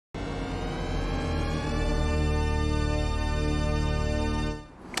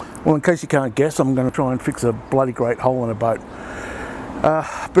Well, in case you can't guess, I'm going to try and fix a bloody great hole in a boat.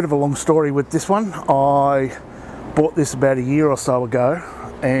 Bit of a long story with this one. I bought this about a year or so ago,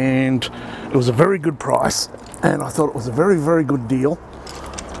 and it was a very good price, and I thought it was a very, very good deal.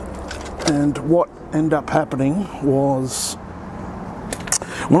 And what ended up happening was,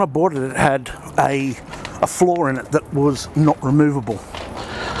 when I bought it, it had a floor in it that was not removable.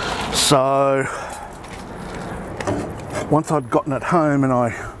 So once I'd gotten it home and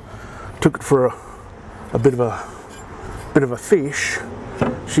I took it for a bit of a fish,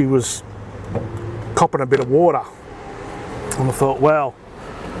 she was copping a bit of water, and I thought, well,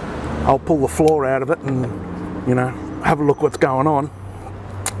 I'll pull the floor out of it and, you know, have a look what's going on.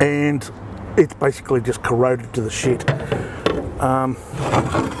 And it's basically just corroded to the shit.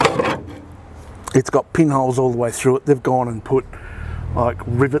 It's got pinholes all the way through it. They've gone and put like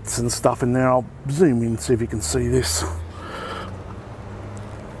rivets and stuff in there. I'll zoom in and see if you can see this.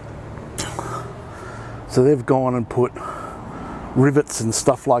 So they've gone and put rivets and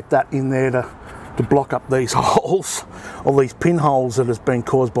stuff like that in there to block up these holes, all these pinholes that has been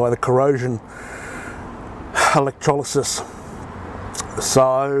caused by the corrosion electrolysis.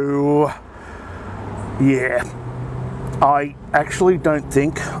 So yeah, I actually don't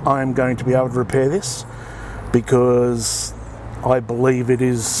think I'm going to be able to repair this, because I believe it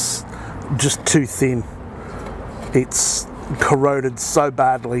is just too thin. It's corroded so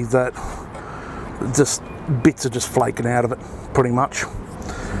badly that just bits are just flaking out of it, pretty much.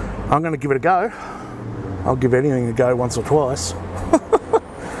 I'm going to give it a go. I'll give anything a go once or twice.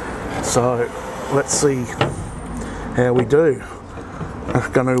 So let's see how we do.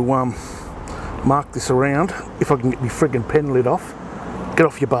 I'm going to mark this around. If I can get my friggin' pen lid off. Get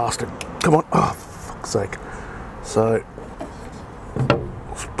off, you bastard. Come on. Oh, for fuck's sake. So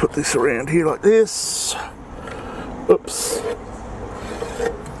let's put this around here like this. Oops.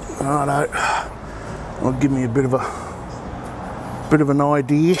 Righto. I'll give me a bit of an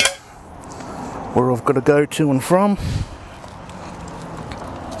idea where I've got to go to and from.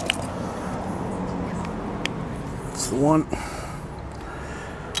 That's the one.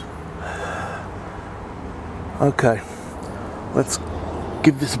 Okay, let's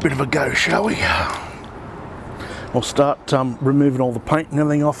give this a bit of a go, shall we? I'll start removing all the paint and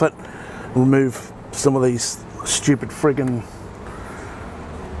everything off it. Remove some of these stupid friggin'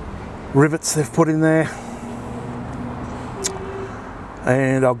 rivets they've put in there,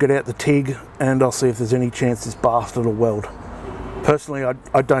 and I'll get out the TIG and I'll see if there's any chance this bastard will weld. Personally,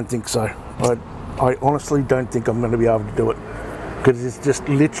 I don't think so. I honestly don't think I'm going to be able to do it, because it's just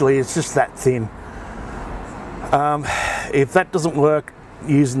literally, it's just that thin. If that doesn't work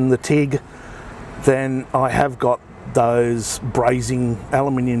using the TIG, then I have got those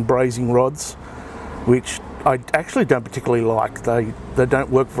aluminium brazing rods, which I actually don't particularly like. They don't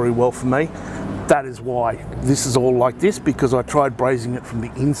work very well for me. That is why this is all like this, because I tried brazing it from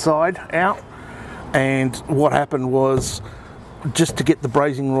the inside out, and what happened was, just to get the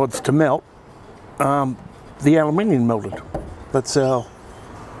brazing rods to melt, the aluminium melted. That's how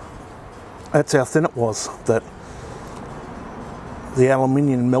thin it was, that the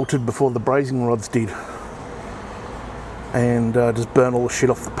aluminium melted before the brazing rods did, and just burn all the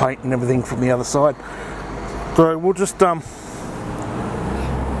shit off the paint and everything from the other side. So we'll just we'll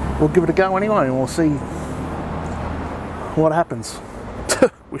give it a go anyway, and we'll see what happens.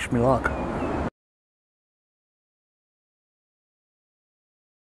 Wish me luck.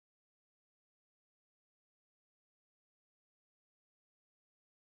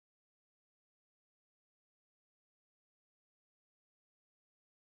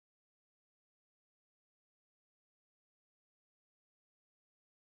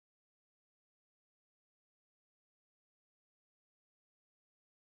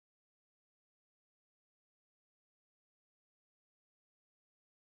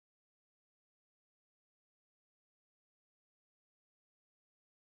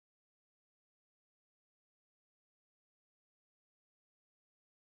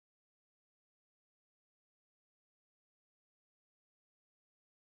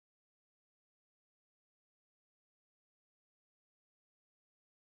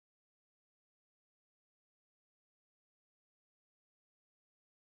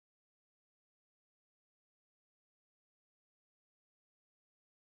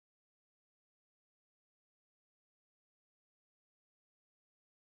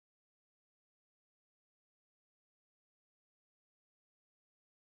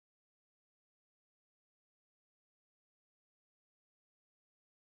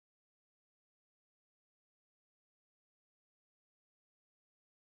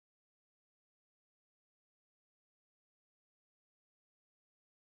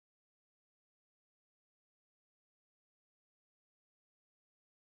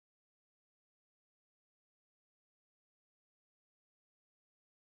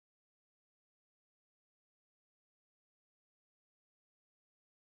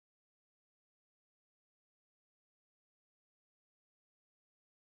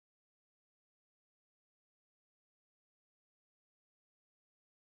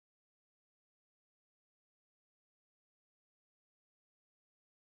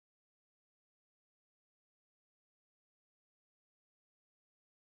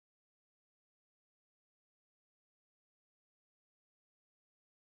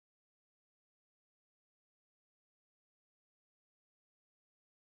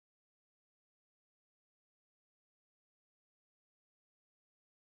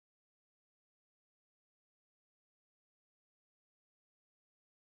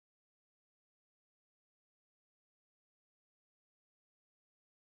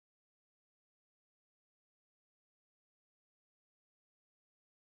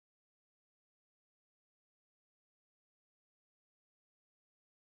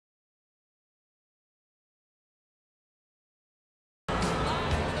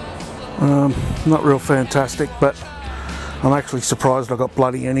 Not real fantastic, but I'm actually surprised I got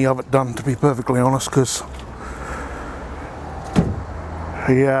bloody any of it done, to be perfectly honest, because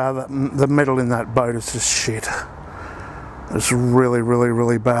yeah, the metal in that boat is just shit. It's really, really,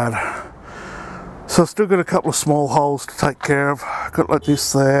 really bad. So I've still got a couple of small holes to take care of. Got like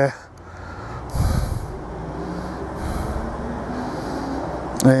this there.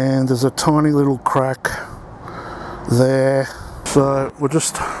 And there's a tiny little crack there. So we'll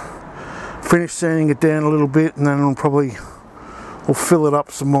just finish sanding it down a little bit, and then we'll fill it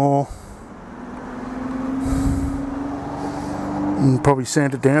up some more. And probably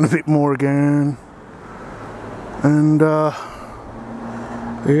sand it down a bit more again. And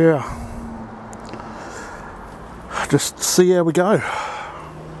yeah, just see how we go.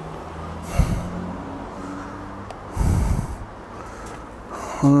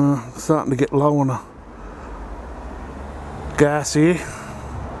 Starting to get low on the gas here.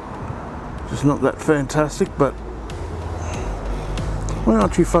 Just not that fantastic, but why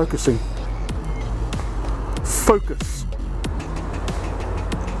aren't you focusing? Focus.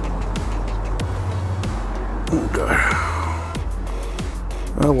 Okay.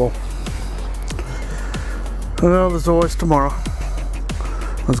 Oh well. Well, there's always tomorrow.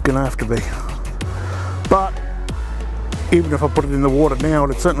 There's gonna have to be. But even if I put it in the water now,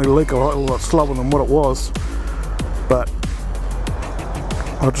 it'd certainly leak a lot slower than what it was. But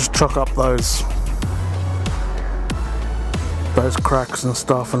I'll just chalk up those cracks and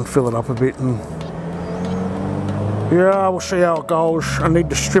stuff and fill it up a bit, and yeah, we'll see how it goes. I need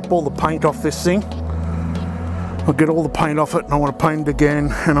to strip all the paint off this thing. I'll get all the paint off it, and I want to paint it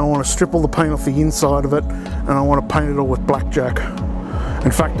again, and I want to strip all the paint off the inside of it, and I want to paint it all with blackjack.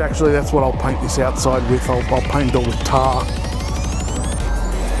 In fact, actually, that's what I'll paint this outside with. I'll paint it all with tar.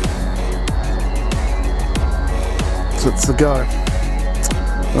 So it's the go.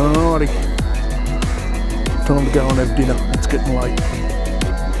 Alrighty. Time to go and have dinner. It's getting late.